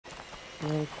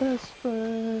My best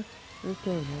friend. Let's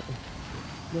get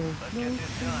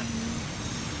this done.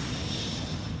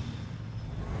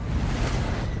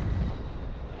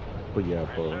 But yeah,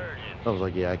 bro. I was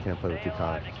like, yeah, I can't play with two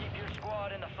cops.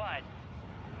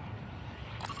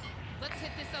 Let's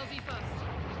hit this LZ first.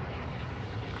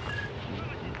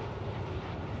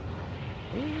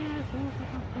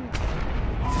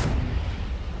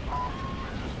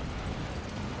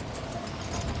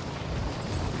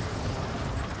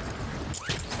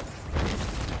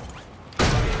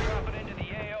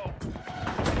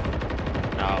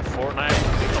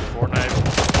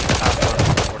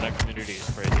 Fortnite community is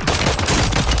crazy.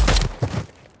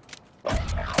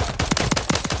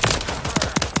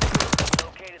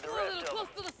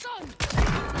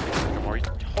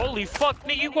 Holy fuck,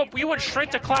 nigga, you went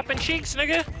straight to clapping cheeks,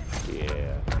 nigga.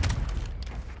 Yeah.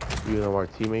 You know our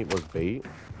teammate was bait.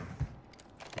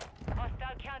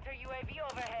 Hostile counter UAV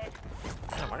overhead.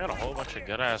 Damn, I got a whole bunch of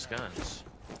good ass guns.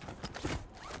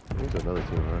 There's another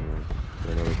team running.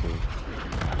 Another team.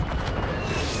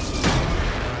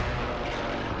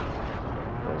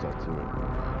 That was that teammate.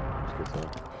 Schizo.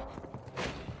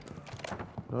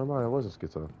 No, mind, it wasn't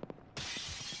Schizo.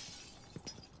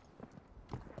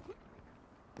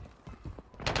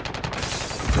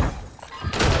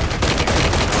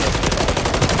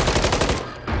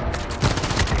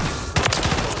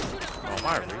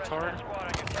 Retard. Squad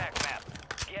on your attack map.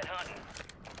 Get hunting.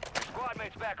 Squad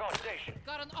mates back on station.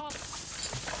 Got an op.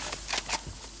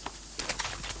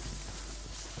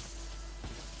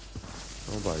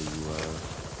 Nobody,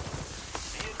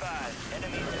 Be advised,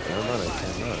 enemies. never mind, I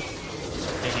cannot.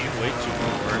 Hey, you way too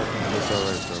forward. It's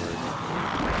alright, it's alright.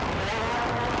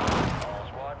 All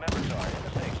squad members are in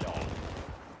the safe zone.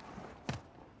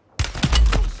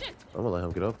 Oh shit! I'm gonna let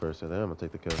him get up first, and then I'm gonna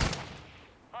take the kill.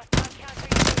 Hostile counter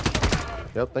UAV overhead.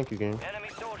 Yep, thank you, gang. Enemy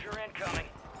soldier incoming.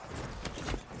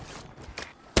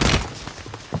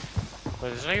 Wait,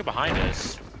 there's a nigga behind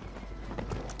us.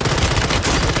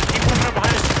 Keep coming up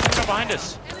behind us. Keep coming up behind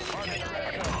us.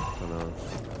 I know.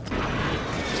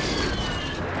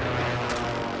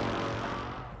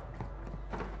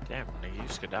 Damn, nigga, you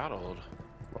skedaddled.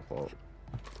 My fault.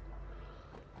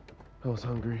 I was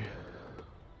hungry.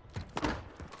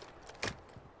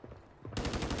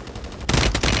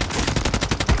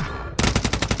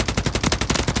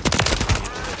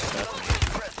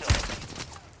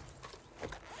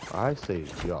 I say,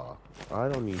 y'all. I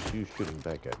don't need you shooting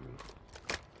back at me.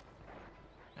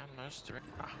 I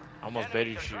almost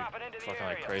baited you fucking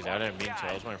like crazy. I didn't mean to.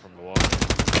 I was waiting for him to walk.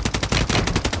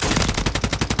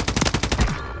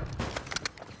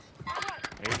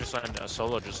 You just landed, a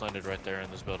solo just landed right there in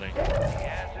this building.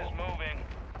 Gas is moving.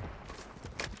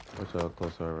 Watch out,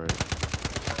 close our right.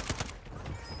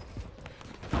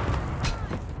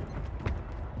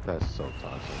 That's so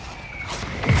toxic.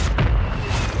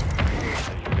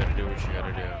 You gotta do what you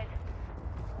gotta do.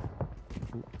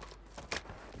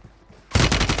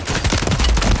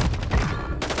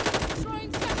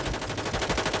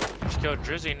 Just killed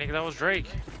Drizzy, nigga. That was Drake.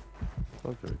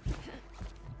 Okay.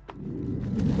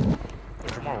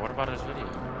 Wait, Jamar, what about his video?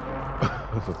 I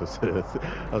was about to say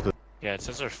that. Yeah, it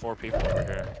says there's 4 people over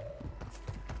here.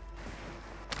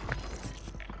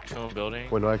 2 in the building.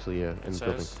 Wait, no, actually, yeah, in It the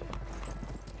building. says.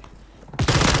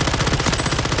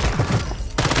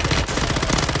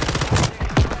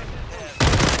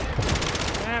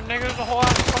 Damn, nigga, there's a whole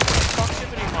ass fucking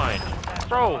proximity mine.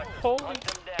 Bro, holy.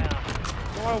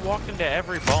 Bro, I walked into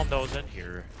every bomb that was in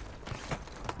here.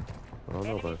 I don't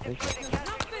know, but I think.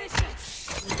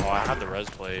 Oh, I had the res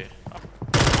plate.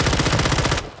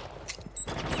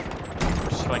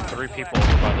 There's like 3 people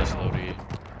over by this Lodi.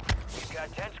 We've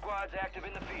got 10 squads active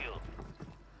in the field.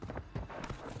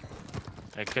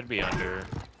 It could be under.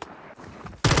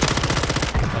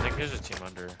 I think there's a team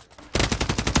under.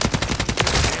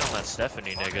 On that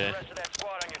Stephanie nigga.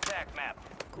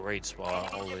 Great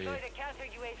spot, holy.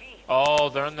 Oh,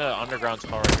 they're in the underground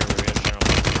spot right here where we had general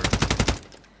manager.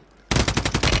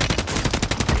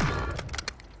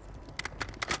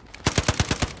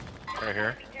 Right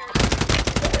here.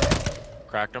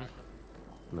 Cracked him.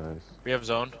 Nice. We have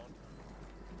zone.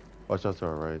 Watch out to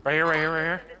our right. Right here, right here, right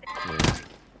here. Nice.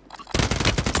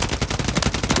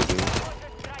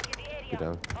 Get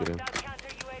down, get in. Got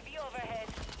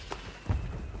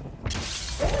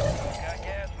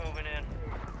gas moving in.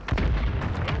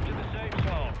 Move to the safe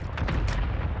zone.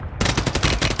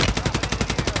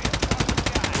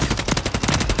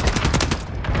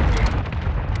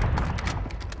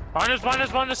 Behind us, behind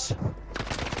us, behind us!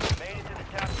 Made it to the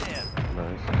top 10.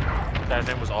 Nice. That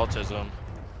name was Autism.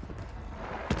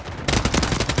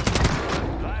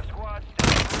 5 squads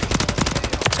still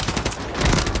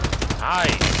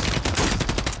Nice.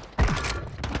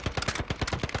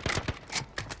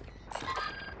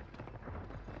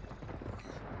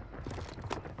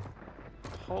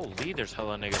 Holy, there's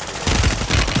hella niggas.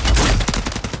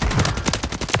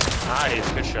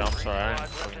 Nice, good shot. I'm sorry, I didn't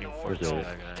fucking even fucking see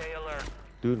that guy.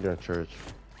 Dude in that church.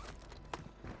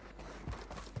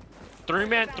 Three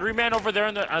man over there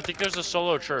in the. I think there's a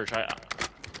solo church.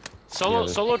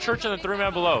 Solo church and the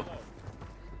 3-man below.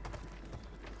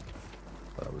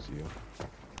 That was you.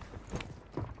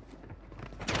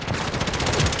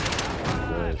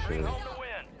 Good shit.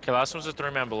 Okay, last one's the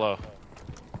 3-man below.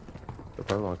 They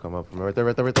probably want to come up from right there,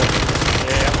 right there, right there.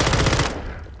 Yeah.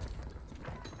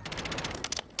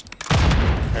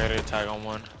 I gotta get a tag on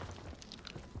one.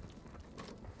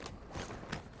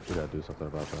 We gotta do something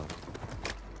about that.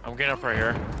 I'm getting up right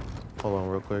here. Hold on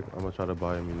real quick. I'm gonna try to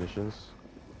buy munitions.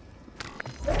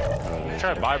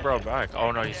 Try to buy bro back.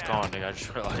 Oh no, he's gone, nigga. I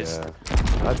just realized.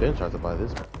 Yeah. I've been trying to buy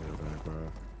this back, bro.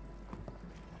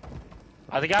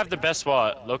 I think I have the best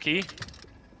spot. Low key.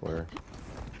 Where?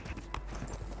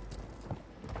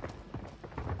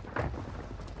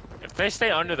 If they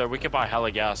stay under there, we can buy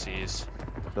hella gassies.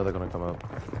 No, they're gonna come up.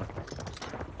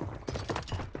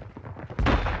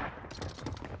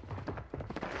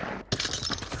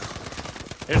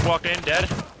 They just walked in, dead.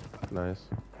 Nice.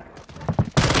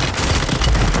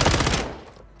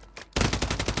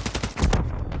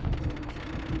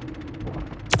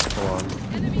 Hold on.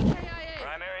 Enemy KIA.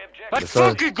 Let's Yes, sir.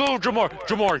 fucking go, Jamar.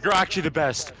 Jamar, you're actually the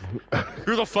best.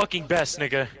 You're the fucking best,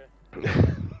 nigga.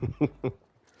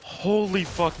 Holy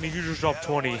fuck, nigga, you just dropped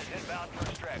 20.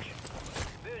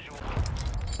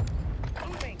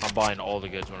 I'm buying all the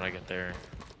goods when I get there.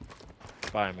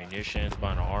 Buying munitions,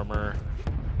 buying armor.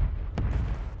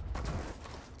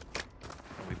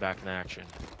 I'll be back in action.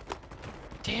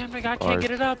 Damn, nigga, I can't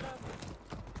get it up.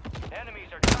 Enemies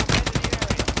are dropping into the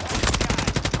area.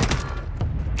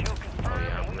 Kill confirmed.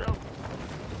 Yeah, and we don't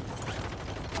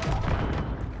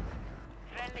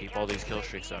Keep all these kill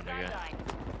streaks though, nigga.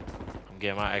 I'm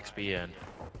getting my XP in.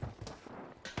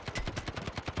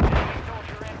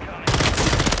 soldier incoming.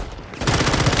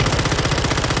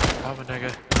 Have a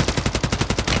nigga.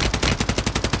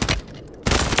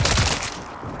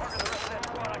 Mark the rest of that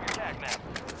squad on your attack map.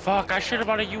 Fuck, I should have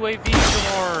bought a UAV,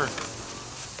 Jamar.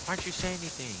 Why'd you say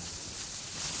anything?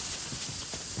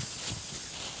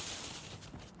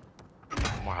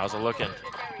 Jamar, how's it looking?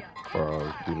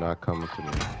 Bro, do not come to me.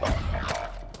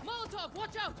 Molotov,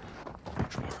 watch out.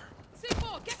 Jamar.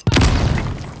 C4, get back.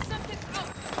 Something's out.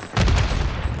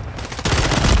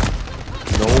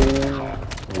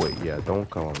 No. Wait, yeah, don't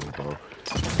come on me, bro.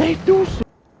 They do so.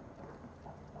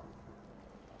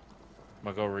 I'm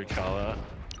gonna go reach all that.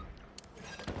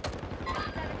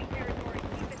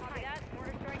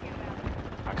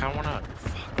 I kinda wanna.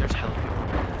 Fuck, there's hell.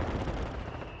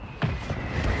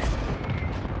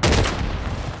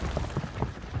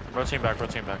 Rotate back,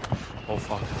 rotate back. Oh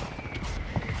fuck.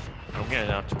 I'm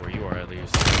getting up to where you are at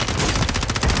least.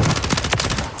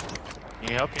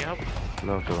 Need help? Need help?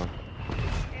 No, I'm chilling.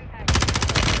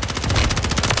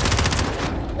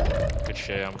 Good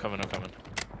shit, I'm coming, I'm coming.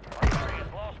 Our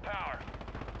target's lost power.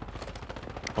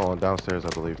 Hold on, downstairs, I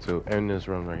believe, too. In this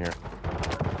room right here.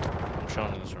 I'm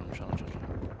showing in this room, I'm showing.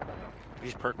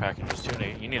 These perk packages too,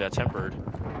 Nate. You need that tempered.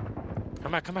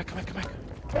 Come back, come back, come back, come back.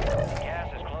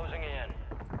 Gas is closing in.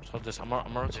 So this, I'm gonna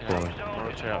rotate Yeah. out. I'm Zone gonna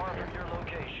is rotate out north here. of your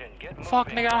location. Get Fuck,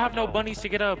 moving. nigga, I have no bunnies to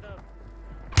get up.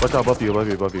 Watch out, above you, above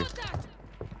you, above you. Contact.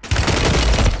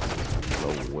 No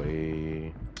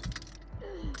way.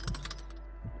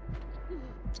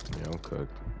 Yeah, I'm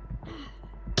cooked.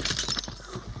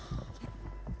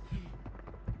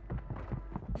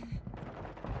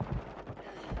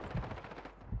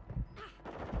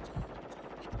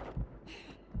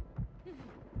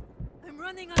 I'm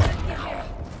running on empty here.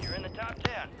 You're in the top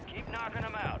 10. Keep knocking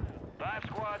them out. 5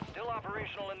 squads still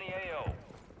operational in the AO.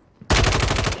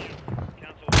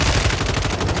 Cancel.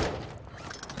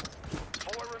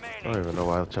 4 I remaining. don't even know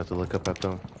why I tried to look up at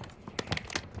them.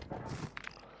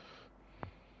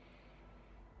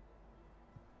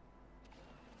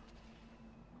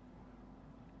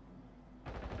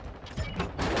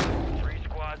 Three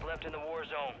squads left in the war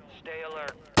zone. Stay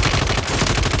alert.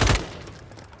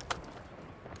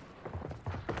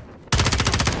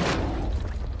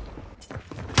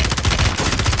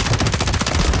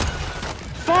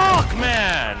 Fuck,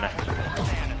 man!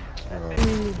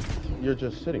 You're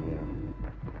just sitting here.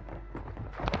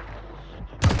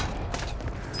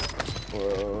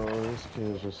 Bro, this kid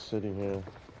is just sitting here.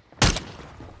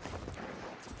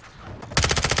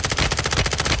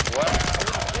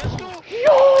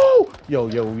 Yo! Yo,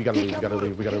 we gotta leave, we gotta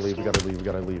leave, we gotta leave, we gotta leave, we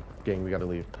gotta leave. Gang, we gotta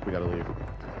leave, we gotta leave.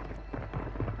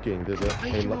 Gang, there's a...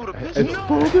 Hey, look,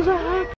 there's a hack!